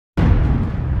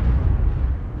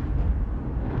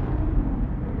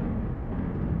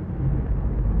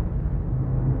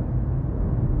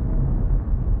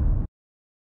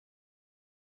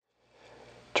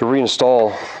To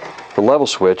reinstall the level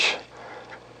switch,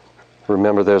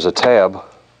 remember there's a tab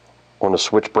on the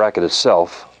switch bracket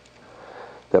itself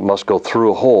that must go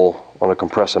through a hole on a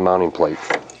compressor mounting plate.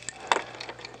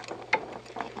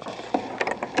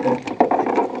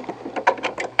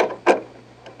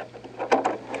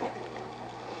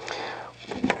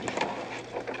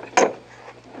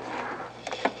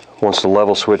 Once the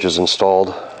level switch is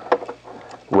installed,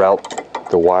 route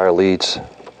the wire leads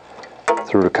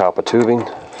through the copper tubing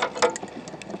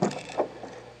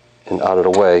and out of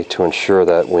the way to ensure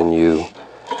that when you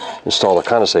install the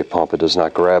condensate pump, it does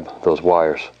not grab those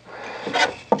wires.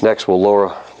 Next, we'll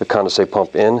lower the condensate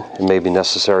pump in. It may be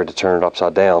necessary to turn it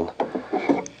upside down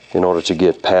in order to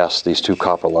get past these two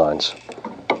copper lines.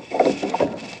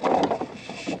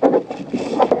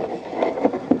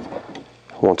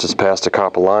 Once it's past the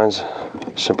copper lines,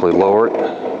 simply lower it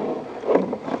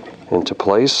into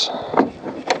place.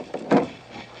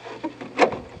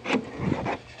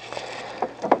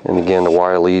 And again, the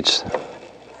wire leads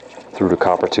through the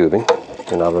copper tubing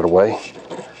and out of the way.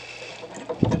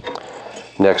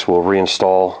 Next, we'll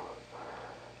reinstall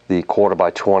the 1/4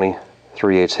 x 20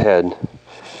 3/8 head,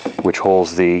 which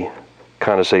holds the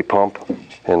condensate pump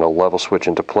and the level switch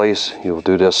into place. You'll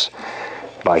do this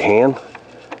by hand.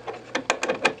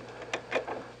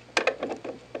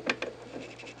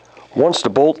 Once the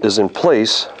bolt is in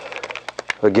place,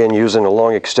 again using a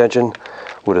long extension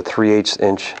with a 3/8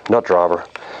 inch nut driver,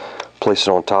 place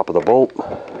it on top of the bolt.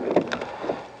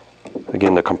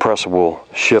 Again, the compressor will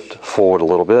shift forward a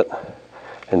little bit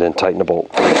and then tighten the bolt.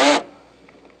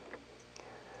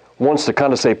 Once the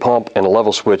condensate pump and the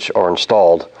level switch are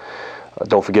installed,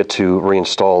 don't forget to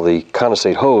reinstall the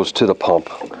condensate hose to the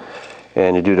pump,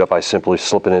 and you do that by simply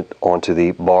slipping it onto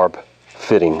the barb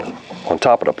fitting on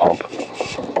top of the pump.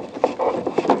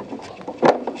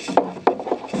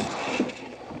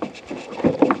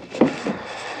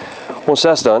 Once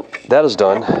that is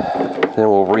done, then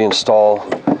we'll reinstall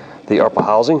the upper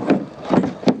housing.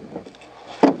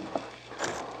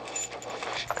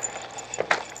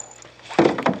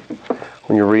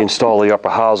 When you reinstall the upper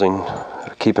housing,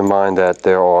 keep in mind that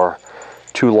there are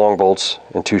 2 long bolts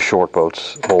and 2 short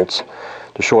bolts.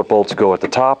 The short bolts go at the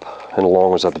top and the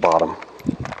long ones at the bottom.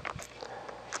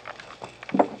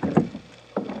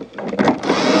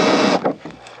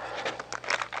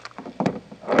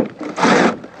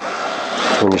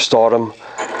 When you start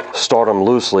them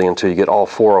loosely until you get all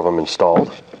 4 of them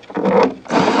installed.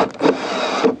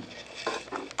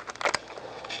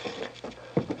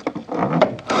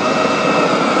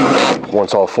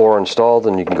 Once all 4 are installed,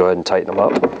 then you can go ahead and tighten them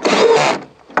up.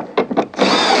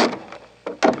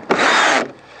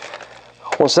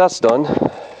 Once that's done,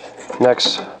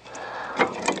 next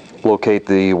locate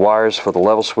the wires for the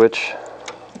level switch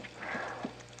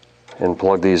and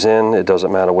plug these in. It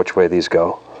doesn't matter which way these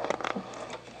go.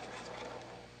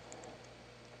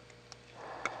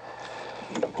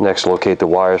 Next, locate the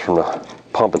wires from the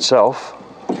pump itself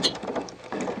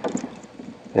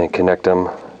and connect them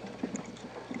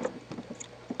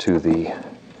to the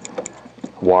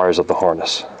wires of the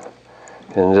harness.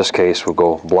 In this case, we'll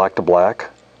go black to black,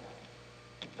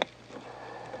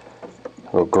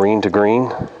 we'll go green to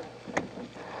green,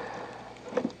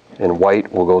 and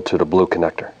white will go to the blue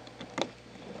connector.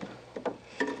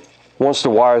 Once the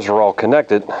wires are all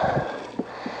connected,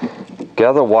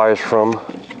 gather wires from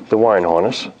the wiring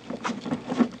harness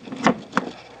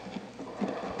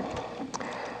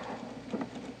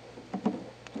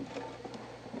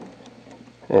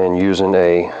and using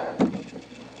a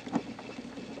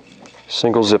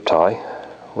single zip tie,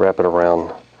 wrap it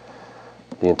around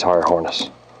the entire harness.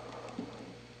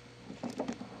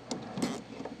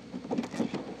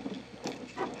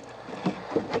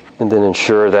 And then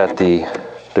ensure that the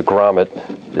grommet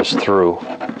is through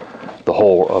the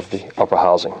whole of the upper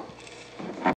housing.